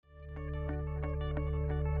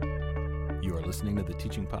You are listening to the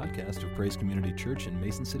teaching podcast of Praise Community Church in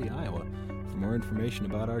Mason City, Iowa. For more information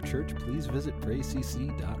about our church, please visit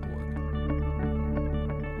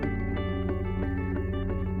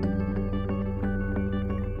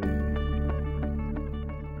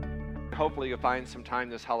praisecc.org. Hopefully you'll find some time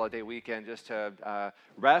this holiday weekend just to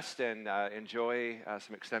rest and enjoy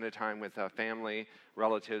some extended time with family,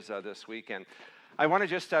 relatives this weekend. I want to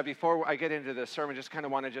just, before I get into the sermon, just kind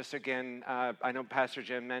of want to just again, I know Pastor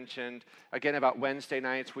Jim mentioned, again, about Wednesday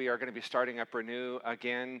nights, we are going to be starting up Renew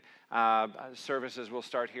again. Services will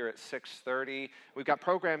start here at 6:30. We've got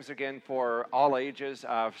programs again for all ages,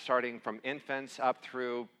 starting from infants up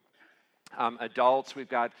through adults. We've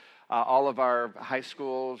got all of our high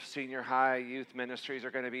school, senior high, youth ministries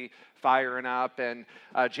are going to be firing up. And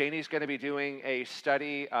Janie's going to be doing a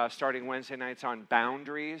study starting Wednesday nights on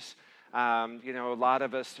boundaries. A lot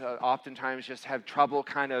of us oftentimes just have trouble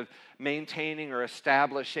kind of maintaining or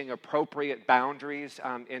establishing appropriate boundaries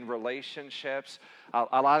in relationships.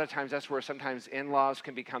 A lot of times that's where sometimes in-laws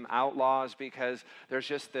can become outlaws because there's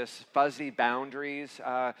just this fuzzy boundaries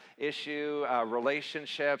issue.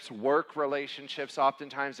 Relationships, work relationships,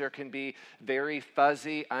 oftentimes there can be very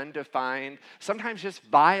fuzzy, undefined, sometimes just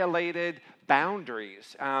violated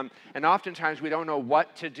boundaries. And oftentimes we don't know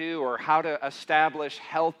what to do or how to establish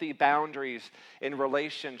healthy boundaries in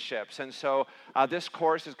relationships. And so this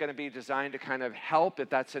course is going to be designed to kind of help if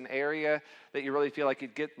that's an area that you really feel like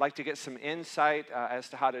you'd like to get some insight as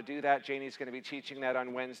to how to do that. Janie's going to be teaching that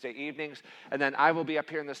on Wednesday evenings. And then I will be up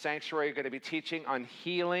here in the sanctuary going to be teaching on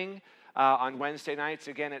healing on Wednesday nights.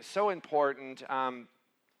 Again, it's so important.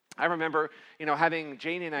 I remember, having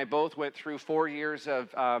Janie and I both went through 4 years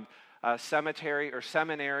of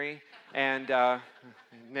seminary, and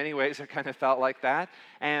in many ways it kind of felt like that.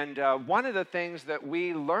 And one of the things that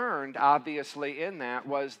we learned, obviously, in that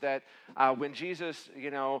was that when Jesus,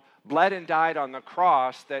 bled and died on the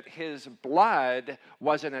cross, that his blood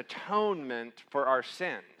was an atonement for our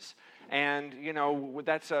sins. And,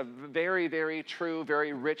 that's a very, very true,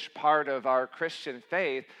 very rich part of our Christian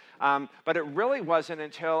faith. But it really wasn't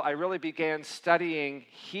until I really began studying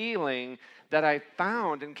healing that I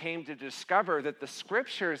found and came to discover that the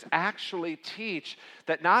scriptures actually teach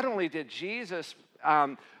that not only did Jesus,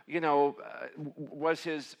 was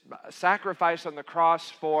his sacrifice on the cross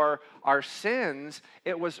for our sins,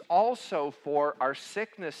 it was also for our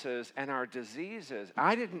sicknesses and our diseases.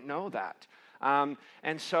 I didn't know that.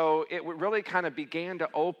 And so it really kind of began to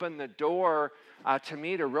open the door to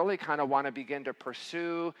me to really kind of want to begin to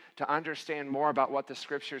pursue, to understand more about what the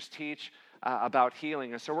scriptures teach about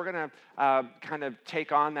healing. And so we're going to kind of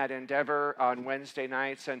take on that endeavor on Wednesday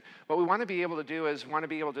nights. And what we want to be able to do is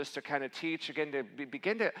just to kind of teach, again, to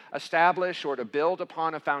begin to establish or to build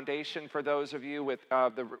upon a foundation for those of you with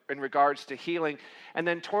in regards to healing. And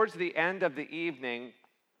then towards the end of the evening,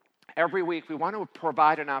 every week, we want to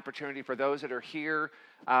provide an opportunity for those that are here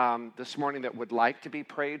this morning that would like to be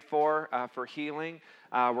prayed for healing.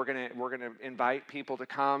 We're gonna invite people to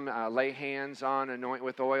come, lay hands on, anoint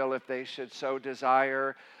with oil if they should so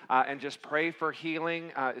desire, and just pray for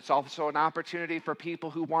healing. It's also an opportunity for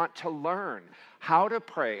people who want to learn how to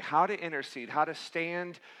pray, how to intercede, how to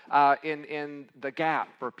stand in the gap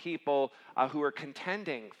for people who are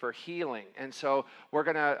contending for healing. And so we're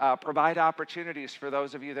going to provide opportunities for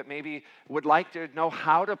those of you that maybe would like to know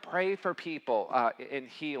how to pray for people in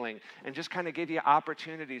healing, and just kind of give you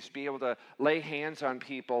opportunities to be able to lay hands on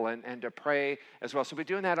people and to pray as well. So we're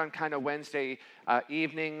doing that on kind of Wednesday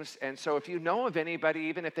evenings. And so if you know of anybody,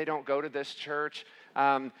 even if they don't go to this church,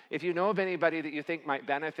 if you know of anybody that you think might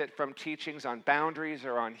benefit from teachings on boundaries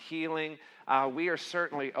or on healing, we are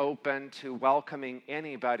certainly open to welcoming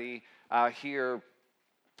anybody here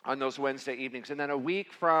on those Wednesday evenings. And then a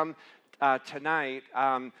week from tonight,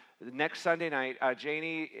 next Sunday night,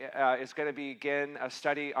 Janie is going to begin a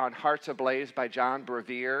study on Hearts Ablaze by John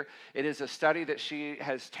Bevere. It is a study that she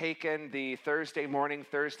has taken the Thursday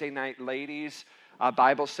night ladies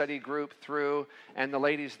Bible study group through, and the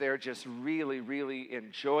ladies there just really, really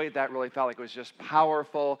enjoyed that, really felt like it was just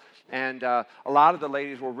powerful, and a lot of the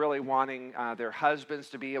ladies were really wanting their husbands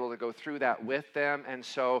to be able to go through that with them, and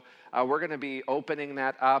so we're going to be opening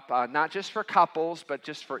that up, not just for couples, but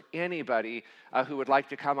just for anybody who would like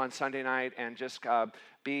to come on Sunday night and just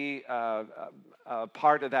be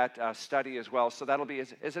part of that study as well. So that'll be,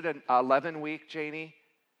 is it an 11-week, Janie?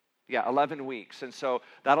 Yeah, 11 weeks. And so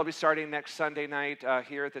that'll be starting next Sunday night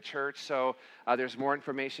here at the church. So there's more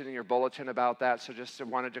information in your bulletin about that. So just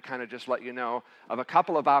wanted to kind of just let you know of a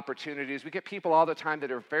couple of opportunities. We get people all the time that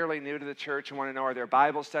are fairly new to the church and want to know, are there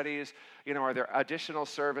Bible studies? Are there additional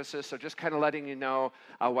services? So just kind of letting you know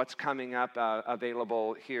what's coming up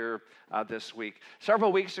available here this week.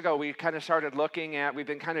 Several weeks ago, we kind of started we've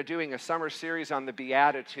been kind of doing a summer series on the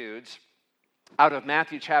Beatitudes out of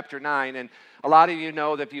Matthew chapter 9, and a lot of you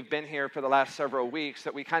know that if you've been here for the last several weeks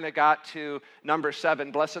that we kind of got to number 7,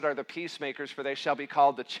 blessed are the peacemakers, for they shall be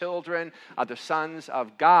called the children of the sons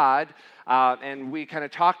of God, and we kind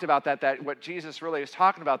of talked about that what Jesus really is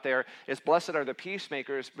talking about there is blessed are the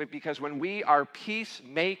peacemakers, because when we are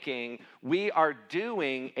peacemaking, we are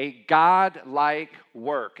doing a God-like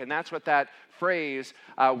work, and that's what that phrase,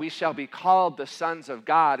 we shall be called the sons of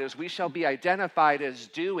God, is we shall be identified as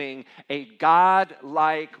doing a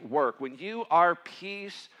God-like work. When you are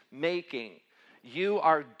peacemaking, you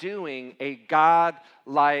are doing a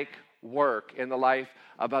God-like work in the life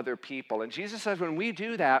of other people. And Jesus says when we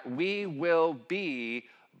do that, we will be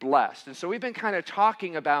blessed. And so we've been kind of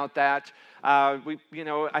talking about that.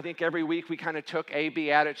 I think every week we kind of took a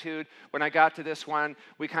beatitude. When I got to this one,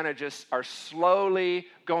 we kind of just are slowly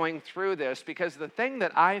going through this, because the thing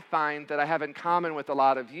that I find that I have in common with a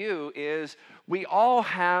lot of you is we all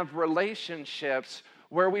have relationships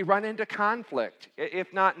where we run into conflict.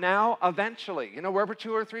 If not now, eventually. Wherever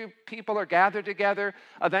 2 or 3 people are gathered together,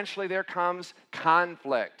 eventually there comes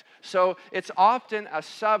conflict. So it's often a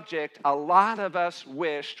subject a lot of us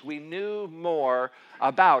wished we knew more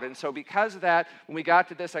about. And so because of that, when we got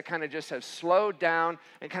to this, I kind of just have slowed down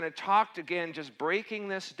and kind of talked again, just breaking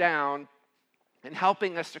this down and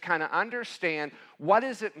helping us to kind of understand what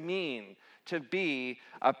does it mean to be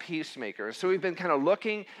a peacemaker. So we've been kind of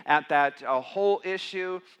looking at that whole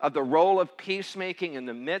issue of the role of peacemaking in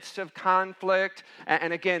the midst of conflict.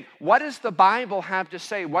 And again, what does the Bible have to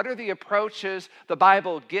say? What are the approaches the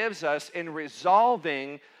Bible gives us in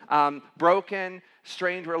resolving broken,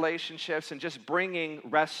 strained relationships and just bringing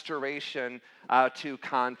restoration to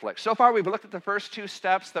conflict? So far, we've looked at the first 2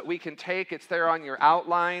 steps that we can take. It's there on your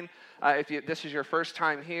outline. If this is your first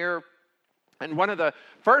time here. And one of the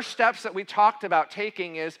first steps that we talked about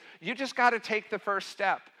taking is you just got to take the first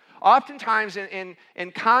step. Oftentimes in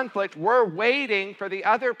conflict, we're waiting for the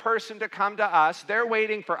other person to come to us. They're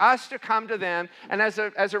waiting for us to come to them. And as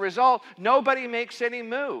a result, nobody makes any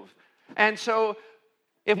move. And so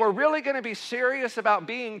if we're really going to be serious about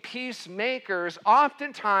being peacemakers,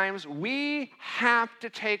 oftentimes we have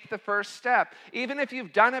to take the first step, even if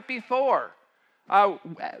you've done it before.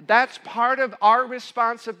 That's part of our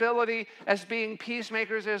responsibility as being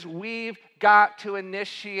peacemakers, is we've got to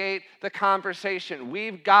initiate the conversation.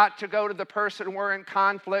 We've got to go to the person we're in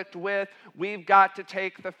conflict with. We've got to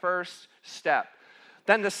take the first step.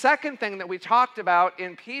 Then the second thing that we talked about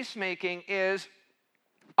in peacemaking is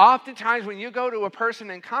oftentimes when you go to a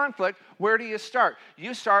person in conflict, where do you start?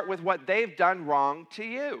 You start with what they've done wrong to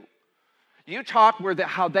you. You talk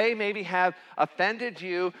how they maybe have offended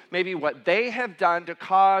you, maybe what they have done to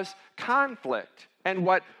cause conflict. And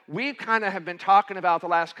what we kind of have been talking about the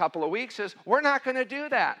last couple of weeks is we're not going to do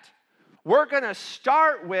that. We're going to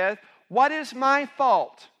start with, what is my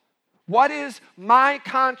fault? What is my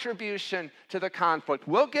contribution to the conflict?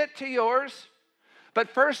 We'll get to yours. But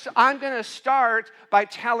first, I'm going to start by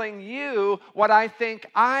telling you what I think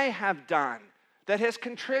I have done that has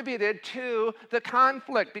contributed to the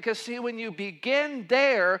conflict. Because see, when you begin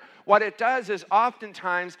there, what it does is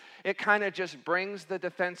oftentimes it kind of just brings the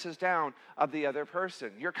defenses down of the other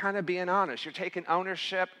person. You're kind of being honest. You're taking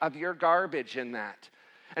ownership of your garbage in that.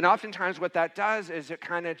 And oftentimes what that does is it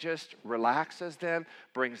kind of just relaxes them,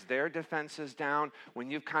 brings their defenses down. When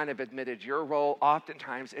you've kind of admitted your role,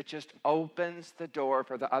 oftentimes it just opens the door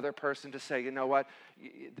for the other person to say, you know what,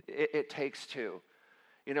 it takes 2.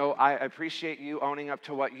 I appreciate you owning up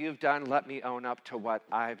to what you've done. Let me own up to what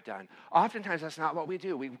I've done. Oftentimes, that's not what we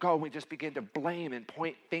do. We go and we just begin to blame and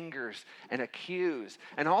point fingers and accuse.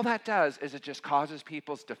 And all that does is it just causes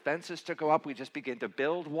people's defenses to go up. We just begin to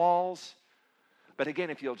build walls. But again,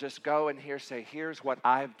 if you'll just go and say, here's what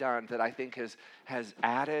I've done that I think has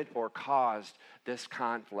added or caused this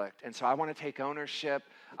conflict. And so I want to take ownership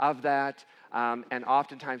of that. And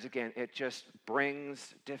oftentimes, again, it just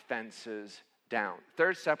brings defenses down.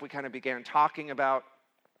 Third step we kind of began talking about,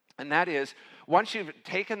 and that is, once you've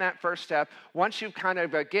taken that first step, once you've kind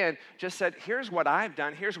of, again, just said, here's what I've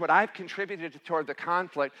done, here's what I've contributed toward the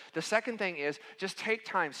conflict, the second thing is, just take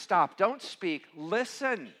time, stop, don't speak,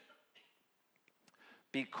 listen.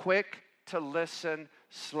 Be quick to listen,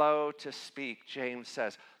 slow to speak, James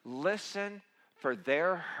says. Listen for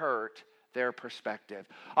their hurt, their perspective.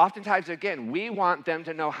 Oftentimes, again, we want them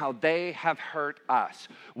to know how they have hurt us.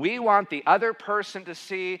 We want the other person to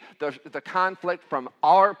see the conflict from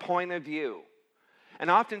our point of view. And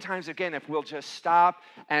oftentimes, again, if we'll just stop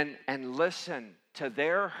and listen to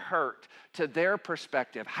their hurt, to their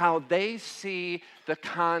perspective, how they see the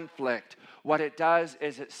conflict, what it does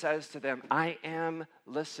is it says to them, I am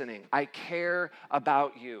listening. I care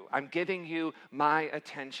about you. I'm giving you my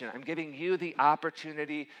attention. I'm giving you the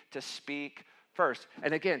opportunity to speak first.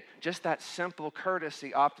 And again, just that simple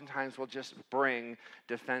courtesy oftentimes will just bring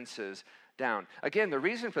defenses down. Again, the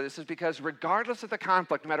reason for this is because regardless of the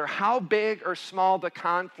conflict, no matter how big or small the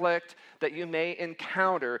conflict that you may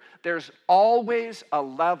encounter, there's always a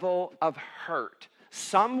level of hurt,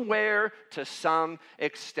 somewhere to some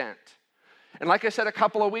extent. And like I said a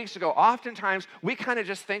couple of weeks ago, oftentimes we kind of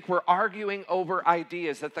just think we're arguing over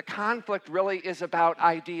ideas, that the conflict really is about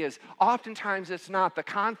ideas. Oftentimes it's not. The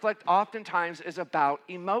conflict oftentimes is about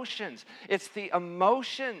emotions. It's the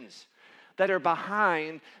emotions that are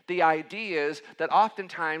behind the ideas that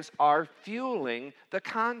oftentimes are fueling the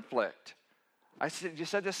conflict. You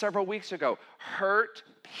said this several weeks ago. Hurt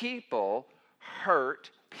people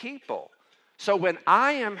hurt people. So when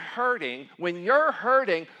I am hurting, when you're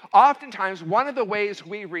hurting, oftentimes one of the ways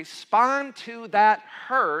we respond to that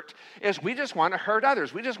hurt is we just want to hurt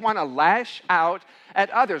others. We just want to lash out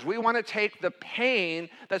at others. We want to take the pain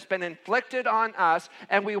that's been inflicted on us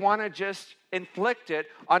and we want to just inflict it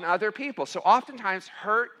on other people. So oftentimes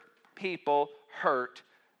hurt people hurt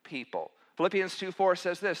people. Philippians 2:4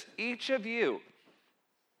 says this, each of you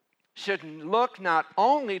should look not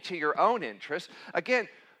only to your own interests. Again,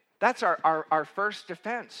 that's our first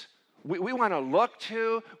defense. We want to look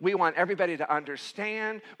to, we want everybody to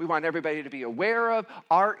understand, we want everybody to be aware of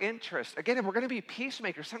our interest. Again, if we're going to be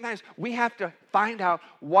peacemakers, sometimes we have to find out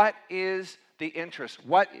what is the interest,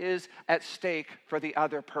 what is at stake for the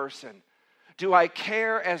other person. Do I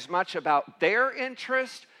care as much about their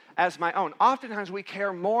interest as my own? Oftentimes we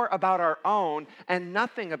care more about our own and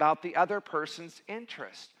nothing about the other person's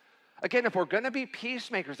interest. Again, if we're going to be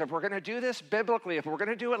peacemakers, if we're going to do this biblically, if we're going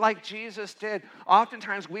to do it like Jesus did,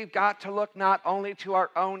 oftentimes we've got to look not only to our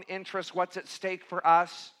own interests, what's at stake for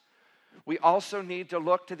us, we also need to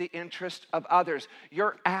look to the interest of others.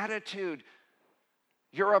 Your attitude,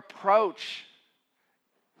 your approach,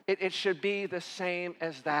 it should be the same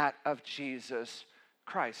as that of Jesus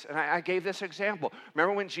Christ. And I gave this example.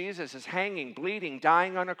 Remember when Jesus is hanging, bleeding,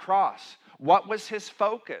 dying on a cross? What was his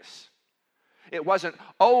focus? It wasn't,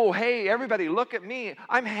 oh, hey, everybody, look at me.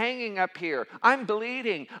 I'm hanging up here. I'm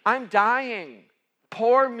bleeding. I'm dying.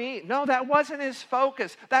 Poor me. No, that wasn't his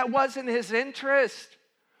focus. That wasn't his interest.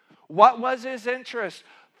 What was his interest?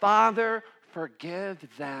 Father, forgive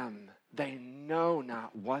them. They know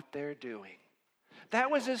not what they're doing. That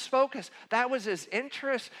was his focus. That was his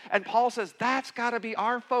interest. And Paul says that's got to be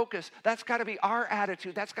our focus. That's got to be our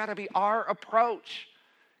attitude. That's got to be our approach.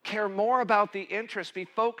 Care more about the interest, be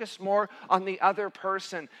focused more on the other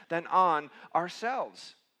person than on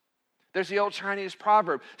ourselves. There's the old Chinese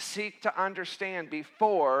proverb, seek to understand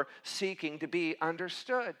before seeking to be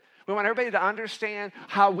understood. We want everybody to understand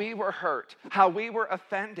how we were hurt, how we were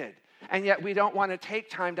offended, and yet we don't want to take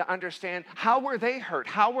time to understand how were they hurt,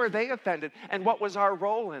 how were they offended, and what was our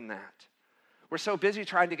role in that. We're so busy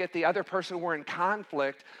trying to get the other person we're in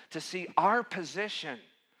conflict to see our position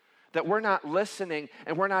that we're not listening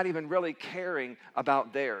and we're not even really caring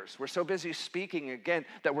about theirs. We're so busy speaking again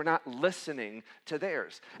that we're not listening to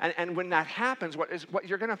theirs. And when that happens, what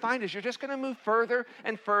you're going to find is you're just going to move further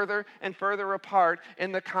and further and further apart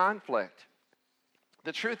in the conflict.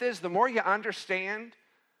 The truth is, the more you understand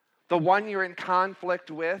the one you're in conflict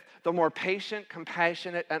with, the more patient,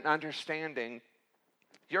 compassionate, and understanding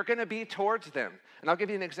you're going to be towards them. And I'll give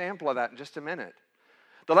you an example of that in just a minute.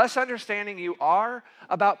 The less understanding you are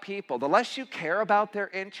about people, the less you care about their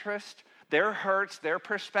interest, their hurts, their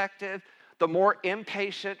perspective, the more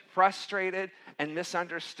impatient, frustrated, and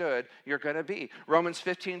misunderstood you're going to be. Romans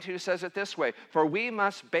 15:2 says it this way, for we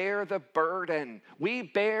must bear the burden. We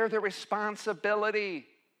bear the responsibility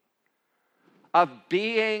of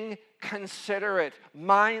being considerate,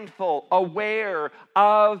 mindful, aware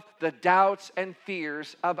of the doubts and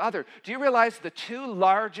fears of others. Do you realize the two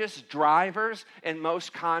largest drivers in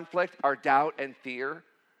most conflict are doubt and fear?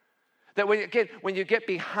 That when you get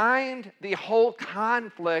behind the whole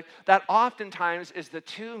conflict, that oftentimes is the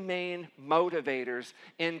two main motivators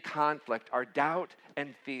in conflict are doubt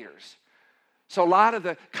and fears. So a lot of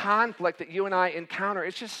the conflict that you and I encounter,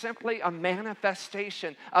 it's just simply a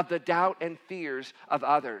manifestation of the doubt and fears of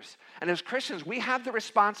others. And as Christians, we have the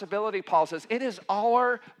responsibility, Paul says, it is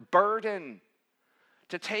our burden.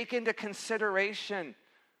 to take into consideration,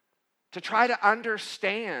 to try to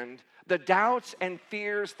understand the doubts and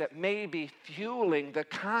fears that may be fueling the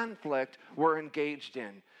conflict we're engaged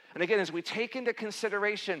in. And again, as we take into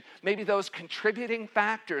consideration maybe those contributing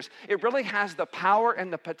factors, it really has the power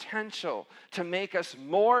and the potential to make us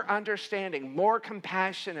more understanding, more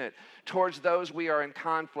compassionate towards those we are in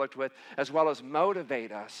conflict with, as well as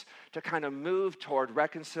motivate us to kind of move toward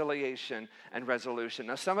reconciliation and resolution.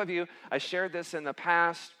 Now, some of you, I shared this in the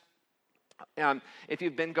past. If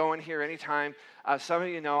you've been going here anytime, some of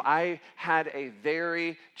you know I had a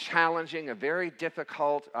very challenging, a very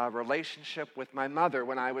difficult relationship with my mother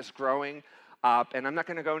when I was growing up. And I'm not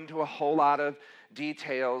going to go into a whole lot of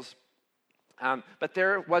details, but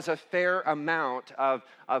there was a fair amount of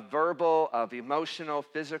verbal, of emotional,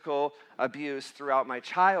 physical abuse throughout my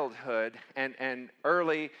childhood and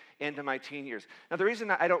early into my teen years. Now, the reason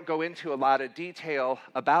I don't go into a lot of detail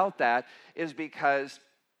about that is because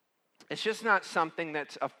it's just not something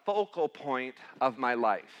that's a focal point of my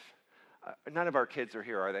life. None of our kids are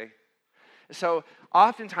here, are they? So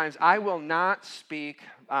oftentimes I will not speak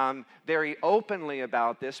very openly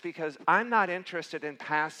about this because I'm not interested in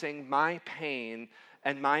passing my pain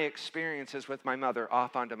and my experiences with my mother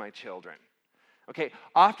off onto my children. Okay,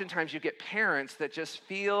 oftentimes you get parents that just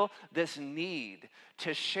feel this need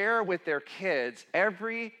to share with their kids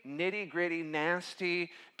every nitty-gritty, nasty,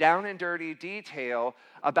 down and dirty detail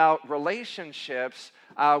about relationships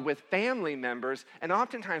with family members, and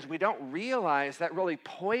oftentimes we don't realize that really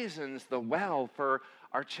poisons the well for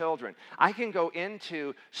our children. I can go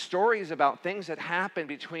into stories about things that happened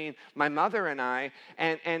between my mother and I,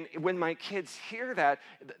 and when my kids hear that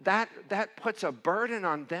puts a burden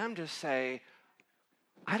on them to say,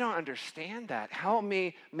 I don't understand that. Help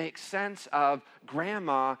me make sense of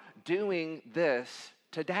grandma doing this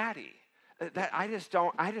to daddy. That I just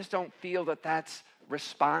don't feel that that's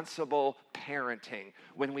responsible parenting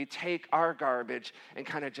when we take our garbage and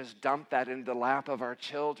kind of just dump that into the lap of our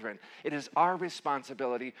children. It is our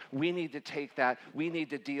responsibility. We need to take that. We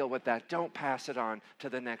need to deal with that. Don't pass it on to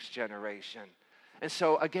the next generation. And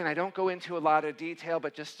so, again, I don't go into a lot of detail,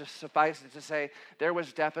 but just to suffice it to say, there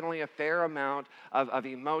was definitely a fair amount of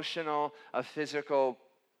emotional, of physical,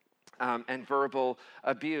 and verbal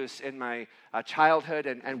abuse in my childhood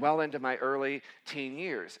and well into my early teen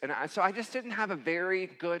years. And so I just didn't have a very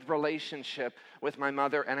good relationship with my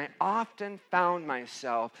mother, and I often found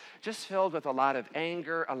myself just filled with a lot of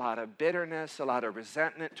anger, a lot of bitterness, a lot of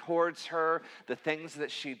resentment towards her, the things that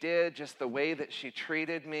she did, just the way that she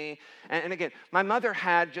treated me. And again, my mother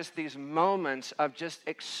had just these moments of just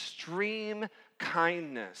extreme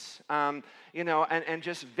kindness, and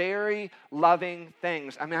just very loving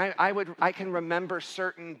things. I mean, I can remember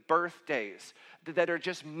certain birthdays that are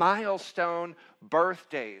just milestone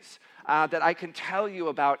birthdays that I can tell you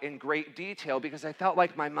about in great detail because I felt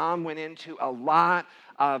like my mom went into a lot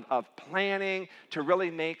of planning to really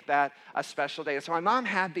make that a special day. And so my mom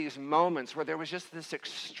had these moments where there was just this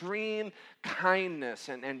extreme kindness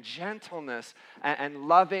and gentleness and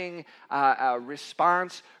loving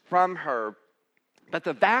response from her. But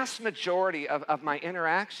the vast majority of my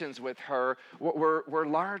interactions with her were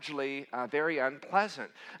largely very unpleasant.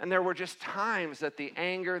 And there were just times that the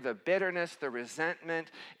anger, the bitterness, the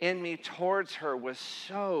resentment in me towards her was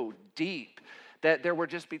so deep that there would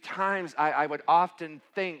just be times I would often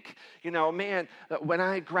think, man, when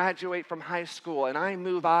I graduate from high school and I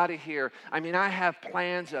move out of here, I mean, I have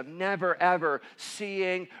plans of never, ever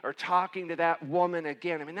seeing or talking to that woman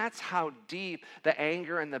again. I mean, that's how deep the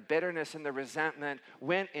anger and the bitterness and the resentment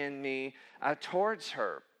went in me towards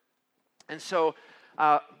her. And so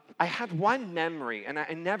I had one memory, and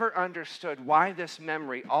I never understood why this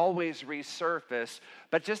memory always resurfaced,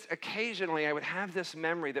 but just occasionally I would have this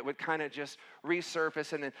memory that would kind of just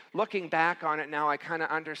resurface, and then looking back on it now, I kind of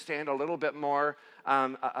understand a little bit more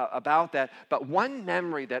about that. But one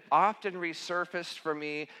memory that often resurfaced for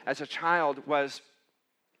me as a child was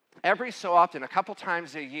every so often, a couple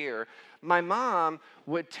times a year, my mom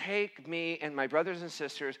would take me and my brothers and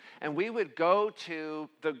sisters, and we would go to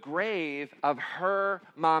the grave of her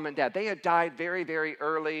mom and dad. They had died very, very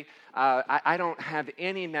early. I don't have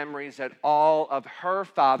any memories at all of her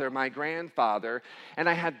father, my grandfather, and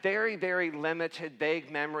I have very, very limited,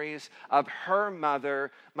 vague memories of her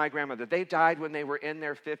mother, my grandmother. They died when they were in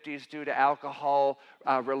their 50s due to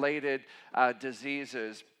alcohol-related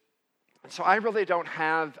diseases. So I really don't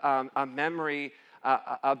have a memory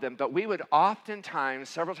of them, but we would oftentimes,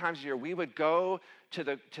 several times a year, we would go to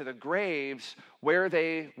the graves where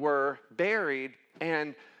they were buried,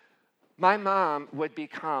 and my mom would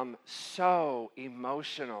become so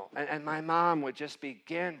emotional, and my mom would just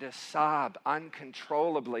begin to sob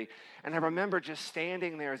uncontrollably. And I remember just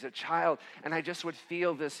standing there as a child, and I just would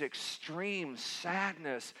feel this extreme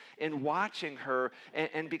sadness in watching her,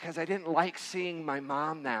 and because I didn't like seeing my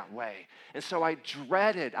mom that way. And so I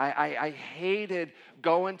dreaded, I hated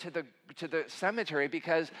going to the cemetery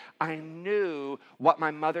because I knew what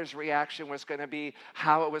my mother's reaction was going to be,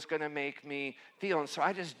 how it was going to make me feel. And so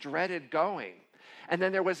I just dreaded going. And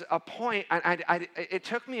then there was a point, it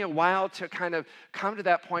took me a while to kind of come to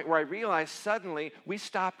that point where I realized suddenly we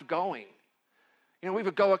stopped going. You know, we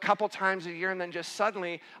would go a couple times a year, and then just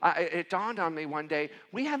suddenly it dawned on me one day,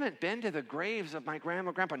 we haven't been to the graves of my grandma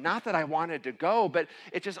and grandpa. Not that I wanted to go, but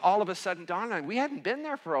it just all of a sudden dawned on me, we hadn't been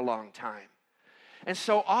there for a long time. And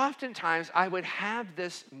so oftentimes I would have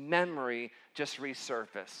this memory just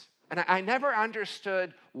resurface. And I never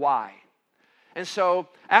understood why. And so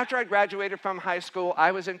after I graduated from high school,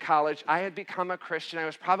 I was in college. I had become a Christian. I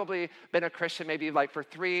was probably been a Christian maybe like for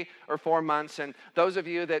 3 or 4 months. And those of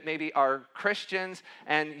you that maybe are Christians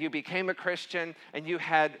and you became a Christian and you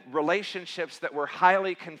had relationships that were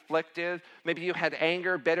highly conflicted, maybe you had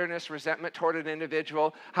anger, bitterness, resentment toward an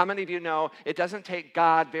individual. How many of you know it doesn't take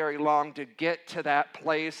God very long to get to that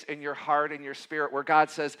place in your heart and your spirit where God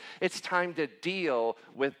says, it's time to deal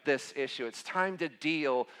with this issue. It's time to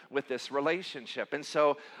deal with this relationship. And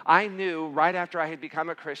so I knew right after I had become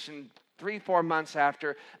a Christian, 3-4 months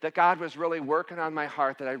after, that God was really working on my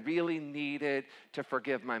heart that I really needed to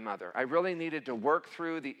forgive my mother. I really needed to work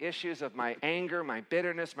through the issues of my anger, my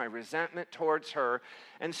bitterness, my resentment towards her.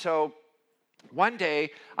 And so one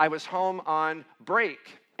day I was home on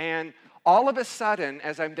break, and all of a sudden,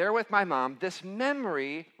 as I'm there with my mom, this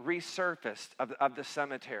memory resurfaced of the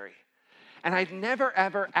cemetery. And I'd never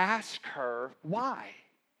ever asked her why.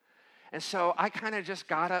 And so I kind of just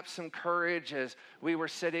got up some courage as we were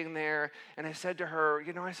sitting there, and I said to her,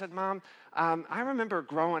 I said, Mom, I remember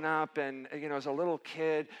growing up and, as a little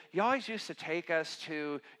kid, you always used to take us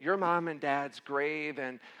to your mom and dad's grave,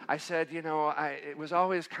 and I said, it was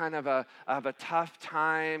always kind of a tough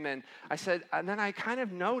time, and I said, and then I kind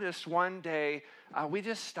of noticed one day, we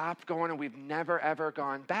just stopped going, and we've never, ever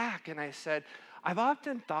gone back, and I said, I've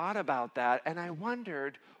often thought about that, and I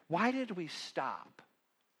wondered, why did we stop?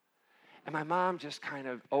 And my mom just kind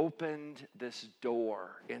of opened this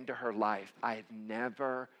door into her life I had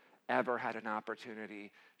never, ever had an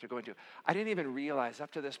opportunity to go into. I didn't even realize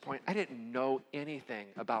up to this point, I didn't know anything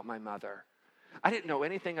about my mother. I didn't know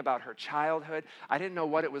anything about her childhood. I didn't know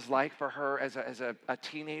what it was like for her as a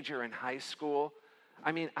teenager in high school.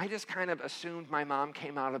 I mean, I just kind of assumed my mom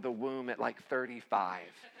came out of the womb at like 35.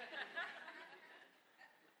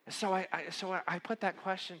 So I put that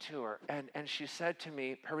question to her, and she said to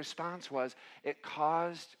me, her response was, it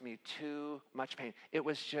caused me too much pain. It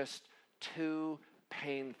was just too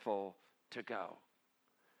painful to go.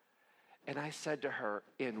 And I said to her,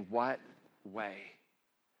 in what way?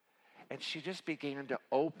 And she just began to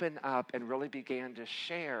open up and really began to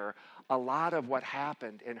share a lot of what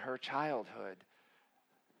happened in her childhood.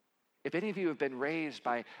 If any of you have been raised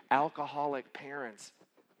by alcoholic parents,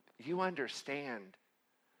 you understand.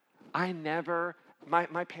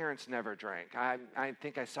 My parents never drank. I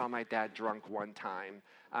think I saw my dad drunk one time,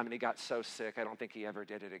 and he got so sick, I don't think he ever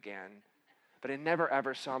did it again. But I never,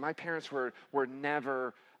 ever saw. My parents were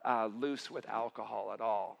never loose with alcohol at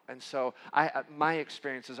all. And so my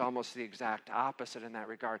experience is almost the exact opposite in that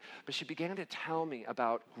regard. But she began to tell me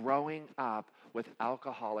about growing up with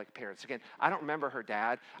alcoholic parents. Again, I don't remember her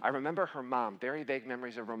dad. I remember her mom, very vague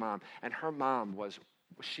memories of her mom. And her mom was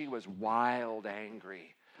wild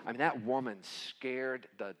angry. I mean, that woman scared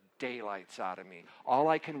the daylights out of me. All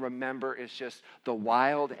I can remember is just the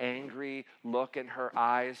wild, angry look in her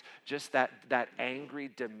eyes, just that angry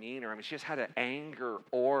demeanor. I mean, she just had an anger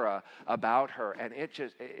aura about her, and it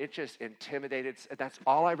just intimidated. That's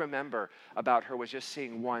all I remember about her, was just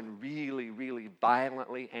seeing one really, really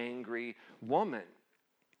violently angry woman.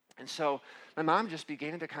 And so my mom just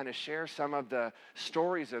began to kind of share some of the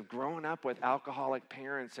stories of growing up with alcoholic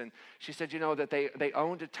parents. And she said, that they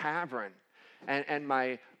owned a tavern. And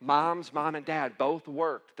my mom's mom and dad both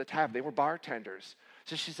worked the tavern. They were bartenders.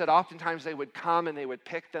 So she said oftentimes they would come and they would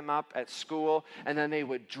pick them up at school, and then they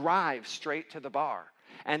would drive straight to the bar.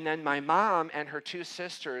 And then my mom and her 2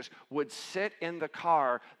 sisters would sit in the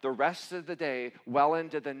car the rest of the day, well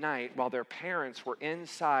into the night, while their parents were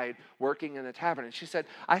inside working in the tavern. And she said,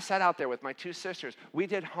 I sat out there with my 2 sisters. We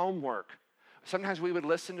did homework. Sometimes we would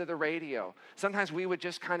listen to the radio. Sometimes we would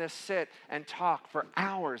just kind of sit and talk for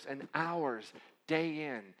hours and hours, day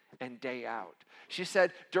in and day out. She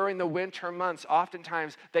said during the winter months,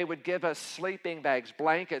 oftentimes they would give us sleeping bags,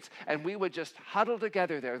 blankets, and we would just huddle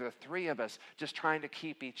together there, the three of us, just trying to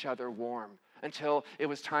keep each other warm until it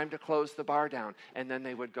was time to close the bar down, and then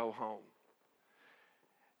they would go home.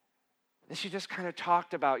 And she just kind of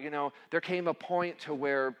talked about, there came a point to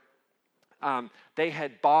where they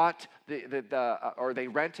had bought or they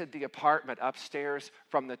rented the apartment upstairs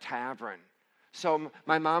from the tavern. So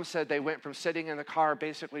my mom said they went from sitting in the car,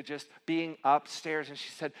 basically just being upstairs. And she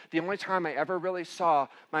said, the only time I ever really saw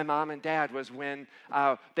my mom and dad was when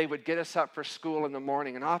they would get us up for school in the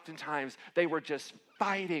morning. And oftentimes they were just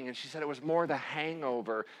fighting. And she said it was more the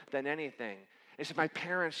hangover than anything. And she said my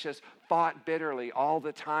parents just fought bitterly all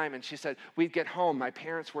the time. And she said we'd get home. My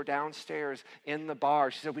parents were downstairs in the bar.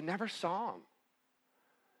 She said we never saw them.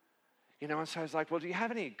 And so I was like, well, do you have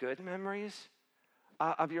any good memories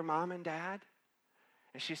of your mom and dad?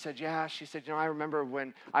 And she said, yeah. She said, I remember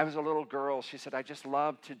when I was a little girl, she said, I just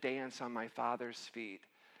loved to dance on my father's feet.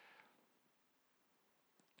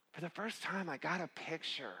 For the first time, I got a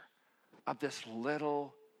picture of this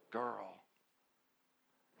little girl.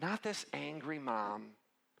 Not this angry mom,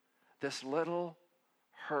 this little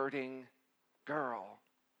hurting girl.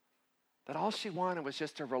 That all she wanted was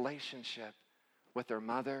just a relationship with her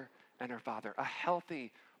mother and her father, a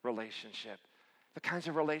healthy relationship. The kinds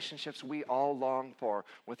of relationships we all long for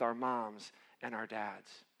with our moms and our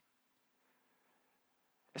dads.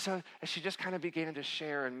 And so as she just kind of began to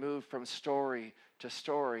share and move from story to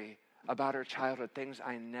story about her childhood, things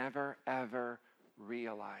I never, ever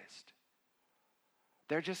realized.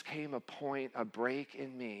 There just came a point, a break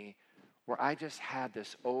in me, where I just had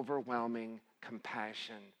this overwhelming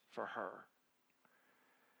compassion for her.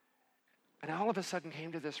 And all of a sudden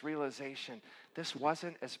came to this realization, this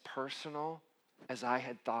wasn't as personal as I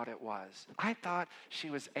had thought it was. I thought she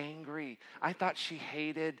was angry. I thought she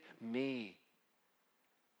hated me.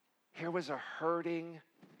 Here was a hurting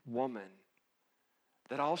woman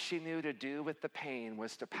that all she knew to do with the pain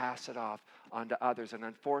was to pass it off onto others. And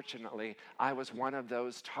unfortunately, I was one of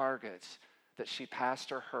those targets that she passed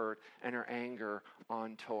her hurt and her anger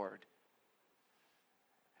on toward.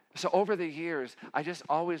 So over the years, I just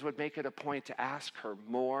always would make it a point to ask her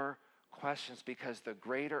more questions, because the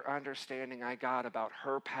greater understanding I got about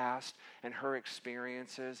her past and her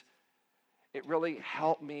experiences, it really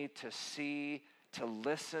helped me to see, to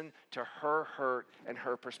listen to her hurt and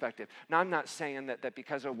her perspective. Now, I'm not saying that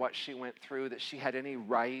because of what she went through that she had any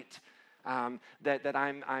right, that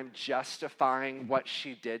I'm justifying what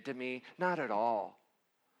she did to me. Not at all.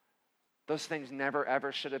 Those things never,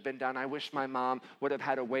 ever should have been done. I wish my mom would have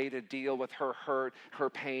had a way to deal with her hurt, her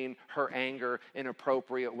pain, her anger in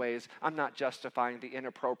appropriate ways. I'm not justifying the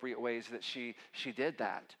inappropriate ways that she did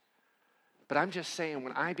that. But I'm just saying,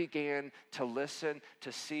 when I began to listen,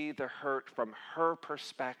 to see the hurt from her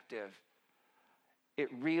perspective, it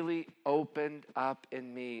really opened up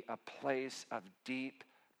in me a place of deep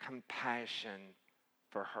compassion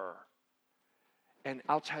for her. And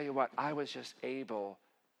I'll tell you what, I was just able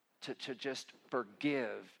to just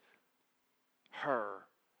forgive her,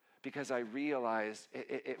 because I realized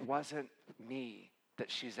it wasn't me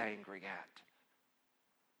that she's angry at.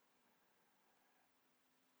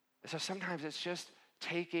 So sometimes it's just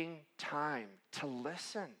taking time to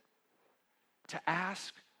listen, to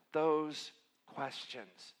ask those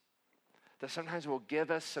questions that sometimes will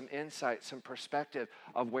give us some insight, some perspective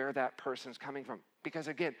of where that person's coming from. Because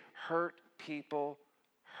again, hurt people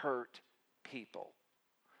hurt people.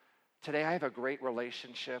 Today, I have a great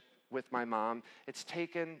relationship with my mom. It's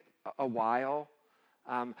taken a while.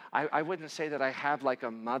 I wouldn't say that I have like a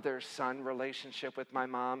mother-son relationship with my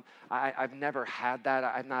mom. I've never had that.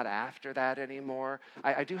 I'm not after that anymore.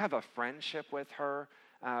 I do have a friendship with her.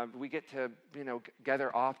 We get to,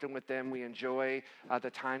 gather often with them. We enjoy the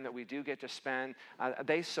time that we do get to spend.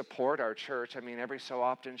 They support our church. I mean, every so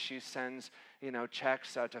often she sends,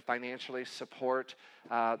 checks to financially support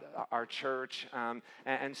our church.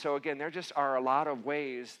 And so again, there just are a lot of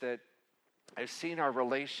ways that I've seen our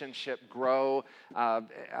relationship grow,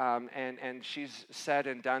 and she's said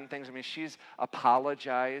and done things. I mean, she's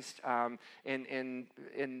apologized in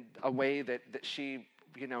a way that she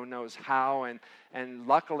knows how, and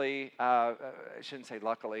luckily, I shouldn't say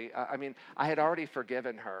luckily, I mean, I had already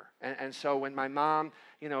forgiven her. And so when my mom,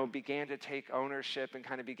 began to take ownership and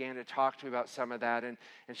kind of began to talk to me about some of that. And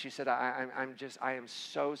she said, I am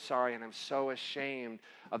so sorry and I'm so ashamed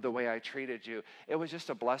of the way I treated you. It was just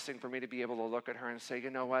a blessing for me to be able to look at her and say, you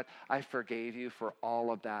know what? I forgave you for all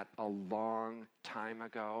of that a long time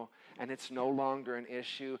ago, and it's no longer an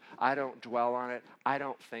issue. I don't dwell on it. I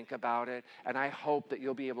don't think about it. And I hope that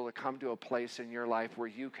you'll be able to come to a place in your life where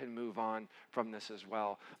you can move on from this as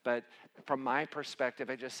well. But from my perspective,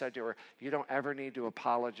 I just said to her, you don't ever need to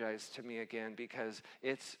apologize to me again, because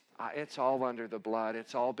it's all under the blood.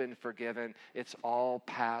 It's all been forgiven. It's all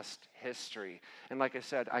past history. And like I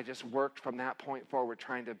said, I just worked from that point forward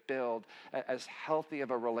trying to build as healthy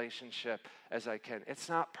of a relationship as I can. It's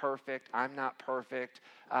not perfect. I'm not perfect.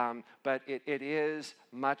 But it is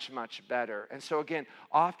much, much better. And so again,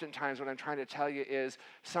 oftentimes what I'm trying to tell you is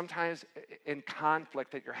sometimes in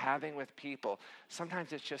conflict that you're having with people,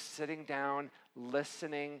 sometimes it's just sitting down,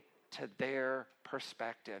 listening to their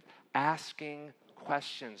perspective, asking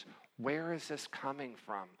questions. Where is this coming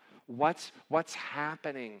from? What's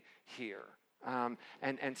happening here?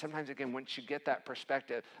 And sometimes, again, once you get that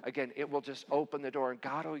perspective, again, it will just open the door, and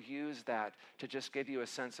God will use that to just give you a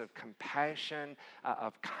sense of compassion,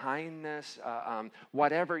 of kindness,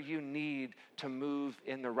 whatever you need to move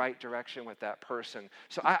in the right direction with that person.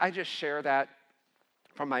 So I just share that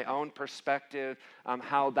from my own perspective,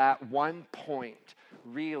 how that one point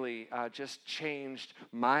really just changed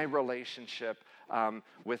my relationship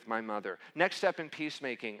with my mother. Next step in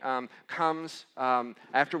peacemaking comes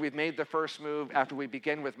after we've made the first move, after we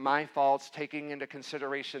begin with my faults, taking into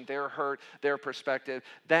consideration their hurt, their perspective.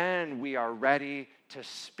 Then we are ready to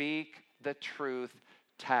speak the truth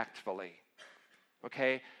tactfully.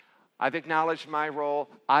 Okay? I've acknowledged my role.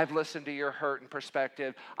 I've listened to your hurt and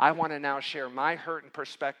perspective. I want to now share my hurt and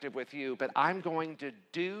perspective with you, but I'm going to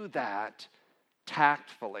do that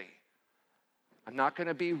tactfully. I'm not going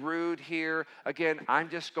to be rude here. Again, I'm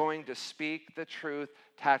just going to speak the truth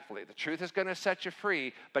tactfully. The truth is going to set you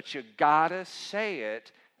free, but you got to say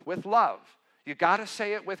it with love. You got to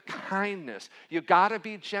say it with kindness. You got to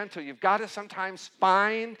be gentle. You've got to sometimes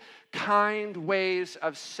find kind ways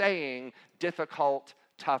of saying difficult,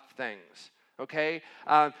 tough things. Okay?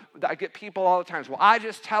 I get people all the time, well, I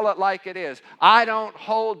just tell it like it is. I don't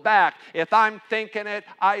hold back. If I'm thinking it,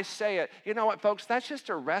 I say it. You know what, folks? That's just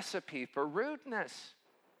a recipe for rudeness.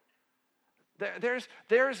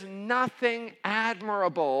 There's nothing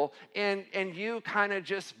admirable in you kind of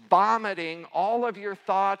just vomiting all of your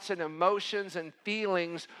thoughts and emotions and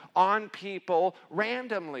feelings on people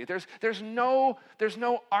randomly. There's no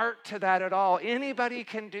art to that at all. Anybody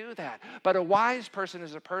can do that. But a wise person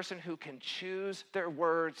is a person who can choose their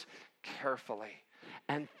words carefully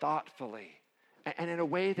and thoughtfully and in a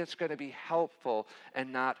way that's going to be helpful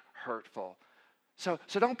and not hurtful. So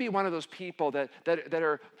don't be one of those people that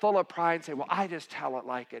are full of pride and say, well, I just tell it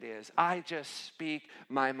like it is. I just speak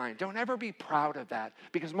my mind. Don't ever be proud of that,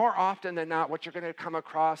 because more often than not, what you're going to come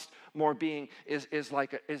across more being is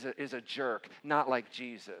a jerk, not like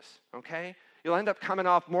Jesus, okay? You'll end up coming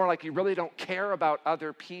off more like you really don't care about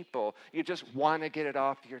other people. You just want to get it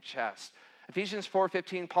off your chest. Ephesians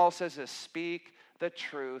 4:15, Paul says this, speak the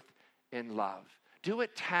truth in love. Do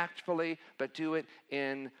it tactfully, but do it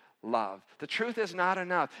in love. The truth is not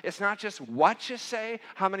enough. It's not just what you say.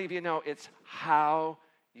 How many of you know it's how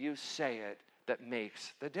you say it that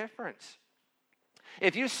makes the difference?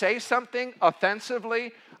 If you say something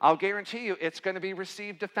offensively, I'll guarantee you it's going to be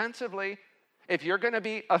received offensively. If you're going to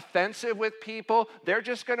be offensive with people, they're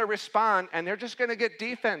just going to respond and they're just going to get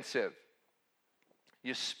defensive.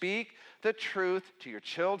 You speak the truth to your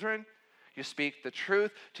children. You speak the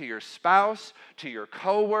truth to your spouse, to your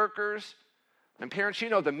coworkers. And parents, you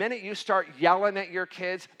know, the minute you start yelling at your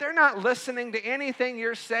kids, they're not listening to anything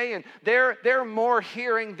you're saying. They're more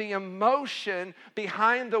hearing the emotion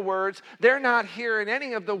behind the words. They're not hearing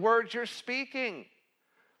any of the words you're speaking.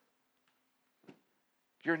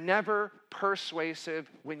 You're never persuasive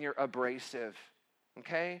when you're abrasive,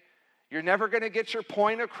 okay? You're never going to get your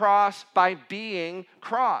point across by being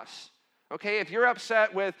cross. Okay, if you're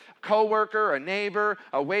upset with a coworker, a neighbor,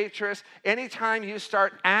 a waitress, anytime you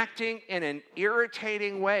start acting in an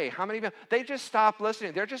irritating way, how many of them, they just stop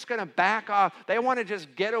listening. They're just going to back off. They want to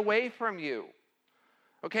just get away from you.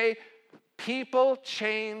 Okay, people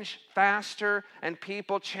change faster and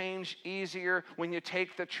people change easier when you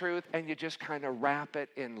take the truth and you just kind of wrap it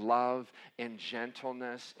in love, in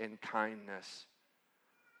gentleness, in kindness.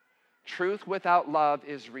 Truth without love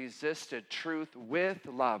is resisted. Truth with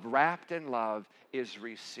love, wrapped in love, is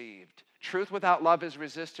received. Truth without love is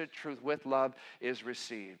resisted. Truth with love is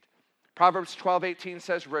received. Proverbs 12:18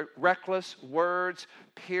 says, reckless words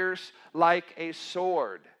pierce like a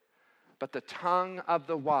sword, but the tongue of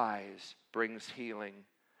the wise brings healing.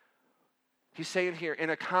 He's saying here, in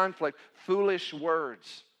a conflict, foolish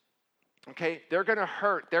words, okay, they're going to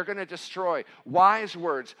hurt, they're going to destroy. Wise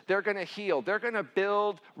words, they're going to heal, they're going to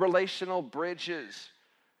build relational bridges.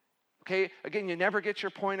 Okay, again, you never get your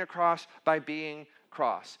point across by being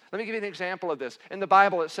cross. Let me give you an example of this. In the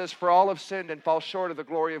Bible, it says, for all have sinned and fall short of the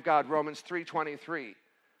glory of God, Romans 3:23.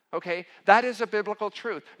 Okay, that is a biblical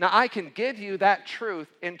truth. Now, I can give you that truth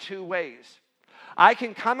in two ways. I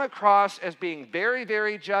can come across as being very,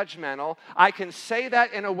 very judgmental. I can say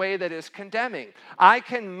that in a way that is condemning. I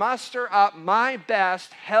can muster up my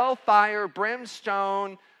best hellfire,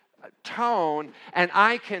 brimstone tone, and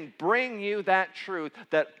I can bring you that truth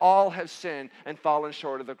that all have sinned and fallen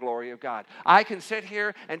short of the glory of God. I can sit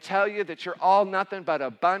here and tell you that you're all nothing but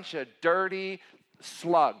a bunch of dirty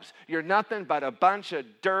slugs. You're nothing but a bunch of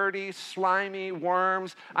dirty, slimy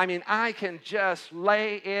worms. I mean, I can just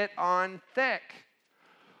lay it on thick.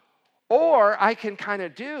 Or I can kind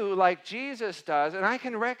of do like Jesus does, and I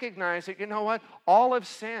can recognize that, you know what? All have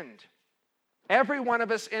sinned. Every one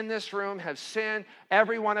of us in this room have sinned.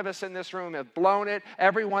 Every one of us in this room have blown it.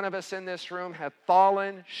 Every one of us in this room have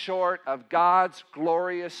fallen short of God's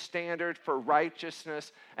glorious standard for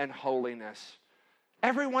righteousness and holiness.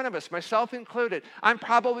 Every one of us, myself included. I'm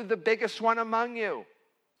probably the biggest one among you.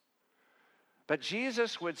 But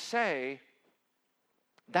Jesus would say,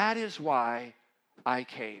 that is why I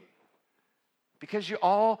came. Because you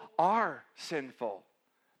all are sinful.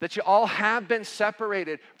 That you all have been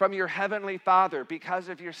separated from your heavenly Father because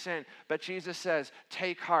of your sin. But Jesus says,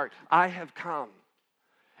 take heart, I have come.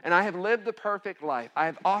 And I have lived the perfect life. I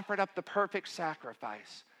have offered up the perfect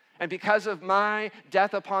sacrifice. And because of my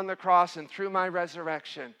death upon the cross and through my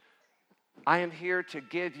resurrection, I am here to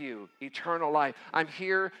give you eternal life. I'm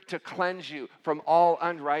here to cleanse you from all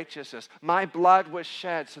unrighteousness. My blood was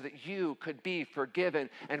shed so that you could be forgiven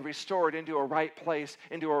and restored into a right place,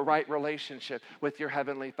 into a right relationship with your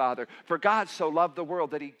heavenly Father. For God so loved the world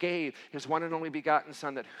that he gave his one and only begotten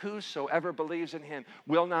Son, that whosoever believes in him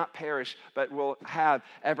will not perish, but will have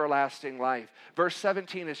everlasting life. Verse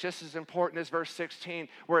 17 is just as important as verse 16,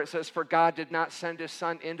 where it says, for God did not send his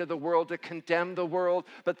Son into the world to condemn the world,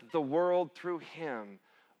 but that the world through him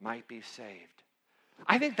might be saved.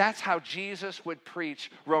 I think that's how Jesus would preach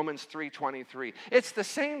Romans 3:23. It's the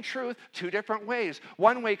same truth, two different ways.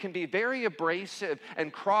 One way can be very abrasive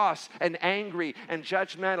and cross and angry and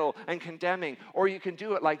judgmental and condemning, or you can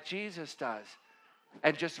do it like Jesus does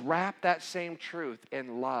and just wrap that same truth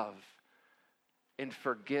in love, in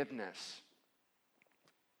forgiveness,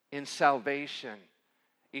 in salvation,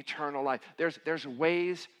 eternal life. There's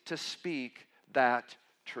ways to speak that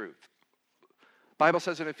truth. Bible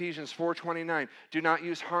says in Ephesians 4:29, do not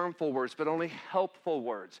use harmful words, but only helpful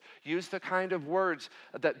words. Use the kind of words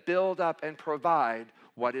that build up and provide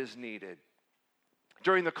what is needed.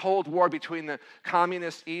 During the Cold War between the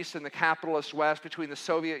communist East and the capitalist West, between the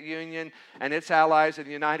Soviet Union and its allies and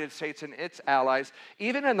the United States and its allies,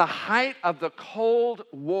 even in the height of the Cold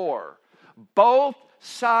War, both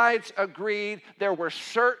sides agreed there were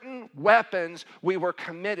certain weapons we were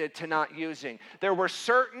committed to not using. There were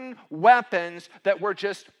certain weapons that were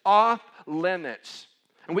just off limits.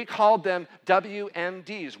 And we called them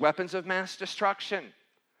WMDs, weapons of mass destruction.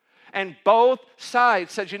 And both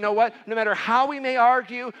sides said, you know what? No matter how we may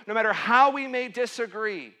argue, no matter how we may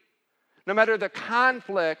disagree, no matter the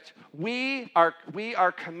conflict, we are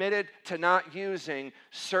committed to not using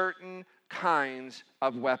certain kinds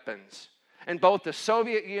of weapons. And both the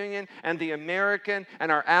Soviet Union and the American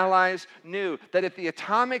and our allies knew that if the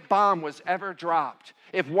atomic bomb was ever dropped,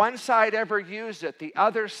 if one side ever used it, the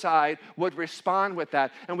other side would respond with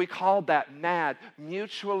that. And we called that MAD,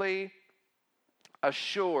 mutually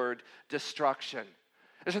assured destruction.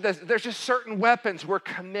 So there's just certain weapons we're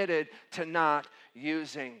committed to not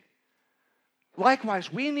using.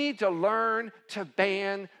 Likewise, we need to learn to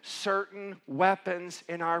ban certain weapons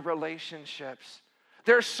in our relationships.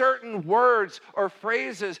 There are certain words or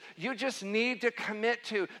phrases you just need to commit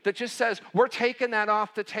to that just says, we're taking that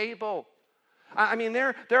off the table. I mean,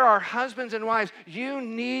 there are husbands and wives. You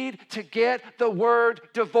need to get the word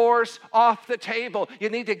divorce off the table. You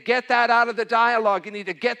need to get that out of the dialogue. You need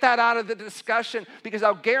to get that out of the discussion, because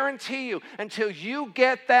I'll guarantee you, until you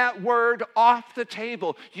get that word off the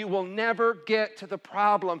table, you will never get to the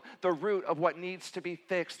problem, the root of what needs to be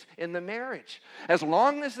fixed in the marriage. As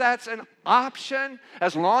long as that's an option,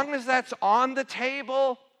 as long as that's on the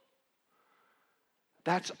table,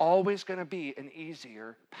 that's always going to be an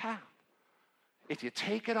easier path. If you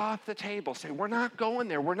take it off the table, say, we're not going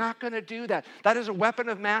there, we're not going to do that. That is a weapon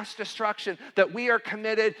of mass destruction that we are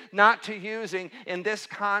committed not to using in this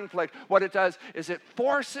conflict. What it does is it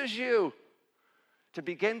forces you to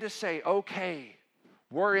begin to say, okay,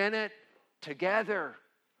 we're in it together.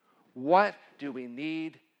 What do we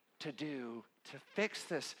need to do to fix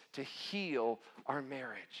this, to heal our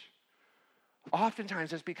marriage?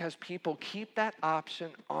 Oftentimes it's because people keep that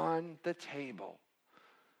option on the table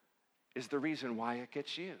is the reason why it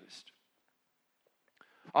gets used.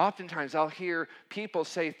 Oftentimes I'll hear people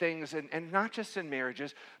say things, and not just in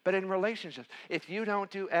marriages, but in relationships. If you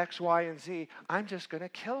don't do X, Y, and Z, I'm just going to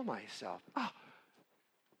kill myself. Oh,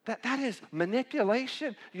 that is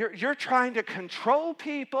manipulation. You're trying to control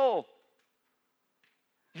people.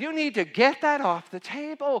 You need to get that off the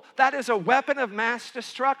table. That is a weapon of mass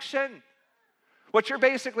destruction. What you're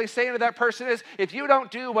basically saying to that person is, if you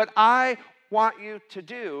don't do what I want you to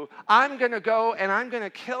do, I'm going to go and I'm going to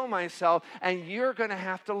kill myself, and you're going to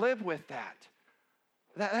have to live with that.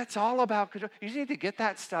 That's all about control. You need to get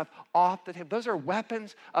that stuff off the table. Those are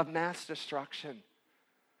weapons of mass destruction.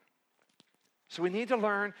 So we need to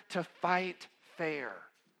learn to fight fair.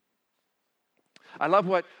 I love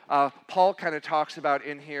what Paul kind of talks about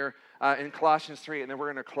in here in Colossians 3, and then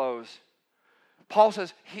we're going to close. Paul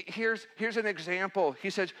says, here's an example. He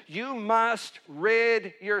says, you must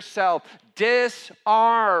rid yourself,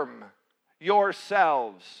 disarm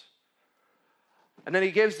yourselves. And then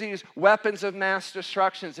he gives these weapons of mass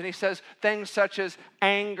destructions, and he says things such as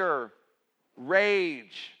anger,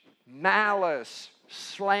 rage, malice,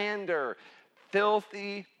 slander,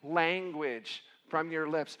 filthy language from your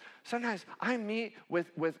lips. Sometimes I meet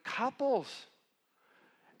with couples,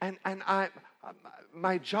 and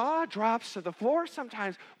my jaw drops to the floor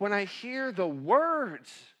sometimes when I hear the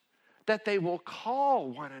words that they will call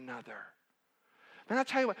one another. And I'll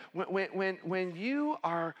tell you what, when you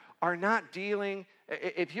are not dealing,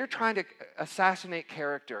 if you're trying to assassinate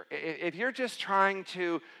character, if you're just trying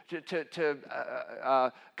to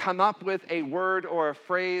come up with a word or a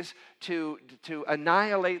phrase to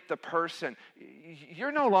annihilate the person,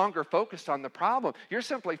 you're no longer focused on the problem. You're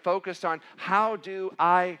simply focused on, how do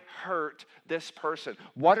I hurt this person?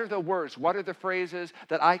 What are the words? What are the phrases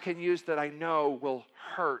that I can use that I know will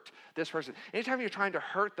hurt this person? Anytime you're trying to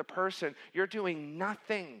hurt the person, you're doing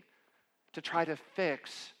nothing to try to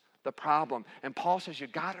fix the problem. And Paul says you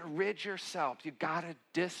got to rid yourself. You got to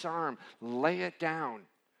disarm. Lay it down.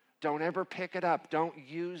 Don't ever pick it up. Don't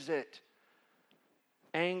use it.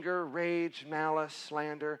 Anger, rage, malice,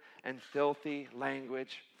 slander, and filthy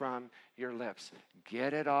language from your lips.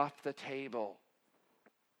 Get it off the table.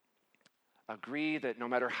 Agree that no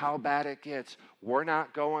matter how bad it gets, we're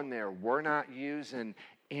not going there. We're not using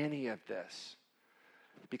any of this.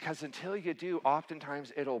 Because until you do,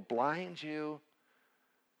 oftentimes it'll blind you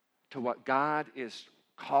to what God is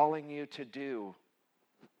calling you to do,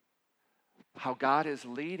 how God is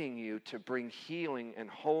leading you to bring healing and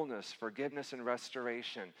wholeness, forgiveness and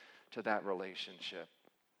restoration to that relationship.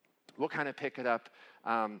 We'll kind of pick it up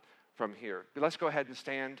from here. Let's go ahead and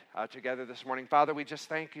stand together this morning. Father, we just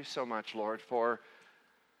thank you so much, Lord, for,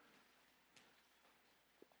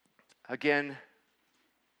 again,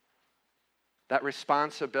 that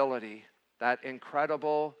responsibility, that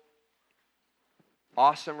incredible,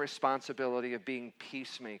 awesome responsibility of being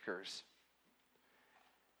peacemakers.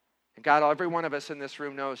 And God, every one of us in this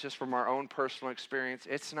room knows, just from our own personal experience,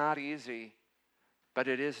 it's not easy, but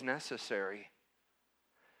it is necessary.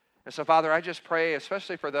 And so, Father, I just pray,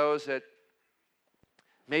 especially for those that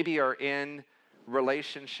maybe are in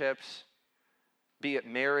relationships, be it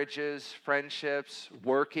marriages, friendships,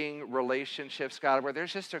 working relationships, God, where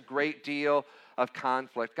there's just a great deal of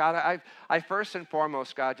conflict. God, I first and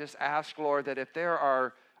foremost, God, just ask, Lord, that if there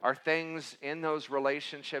are things in those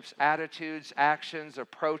relationships, attitudes, actions,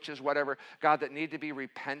 approaches, whatever, God, that need to be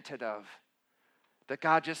repented of, that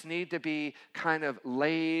God just need to be kind of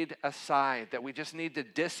laid aside, that we just need to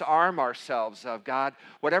disarm ourselves of, God,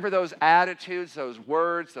 whatever those attitudes, those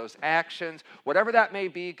words, those actions, whatever that may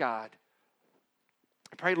be, God.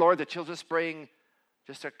 I pray, Lord, that you'll just bring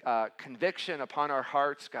just a conviction upon our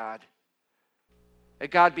hearts, God. And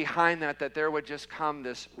God, behind that there would just come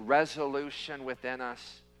this resolution within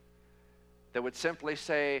us that would simply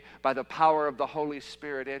say, by the power of the Holy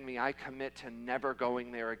Spirit in me, I commit to never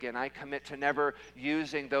going there again. I commit to never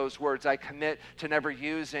using those words. I commit to never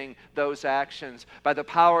using those actions. By the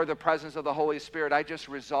power of the presence of the Holy Spirit, I just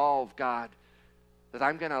resolve, God, that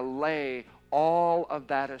I'm going to lay all of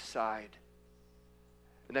that aside.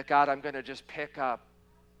 And that, God, I'm going to just pick up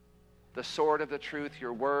the sword of the truth,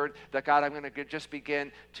 your word, that, God, I'm going to just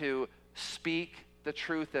begin to speak the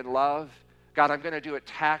truth in love. God, I'm going to do it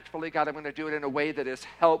tactfully. God, I'm going to do it in a way that is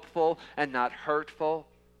helpful and not hurtful.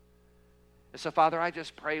 And so, Father, I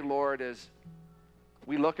just pray, Lord, as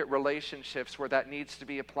we look at relationships where that needs to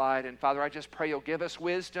be applied. And Father, I just pray you'll give us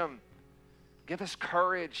wisdom, give us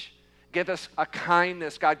courage, give us a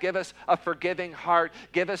kindness. God, give us a forgiving heart.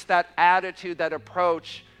 Give us that attitude, that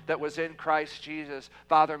approach that was in Christ Jesus.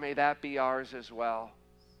 Father, may that be ours as well.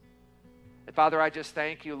 And Father, I just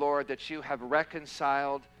thank you, Lord, that you have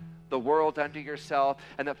reconciled the world unto yourself,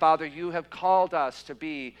 and that, Father, you have called us to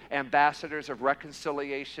be ambassadors of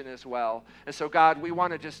reconciliation as well. And so, God, we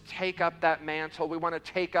want to just take up that mantle. We want to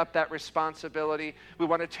take up that responsibility. We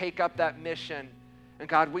want to take up that mission. And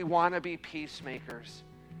God, we want to be peacemakers.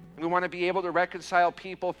 We want to be able to reconcile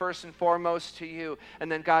people first and foremost to you, and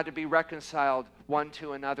then, God, to be reconciled one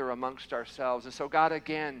to another amongst ourselves. And so, God,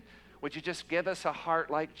 again, would you just give us a heart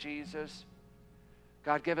like Jesus?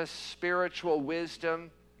 God, give us spiritual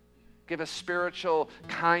wisdom. Give us spiritual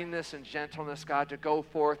kindness and gentleness, God, to go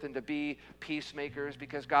forth and to be peacemakers,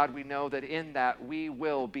 because, God, we know that in that we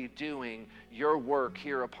will be doing your work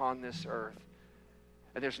here upon this earth.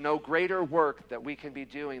 And there's no greater work that we can be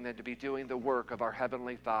doing than to be doing the work of our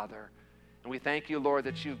Heavenly Father. And we thank you, Lord,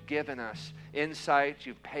 that you've given us insight.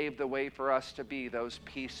 You've paved the way for us to be those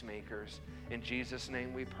peacemakers. In Jesus'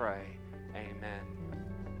 name we pray. Amen.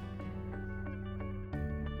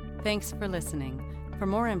 Thanks for listening. For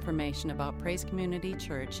more information about Praise Community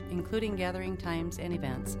Church, including gathering times and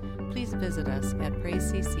events, please visit us at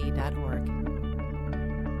praisecc.org.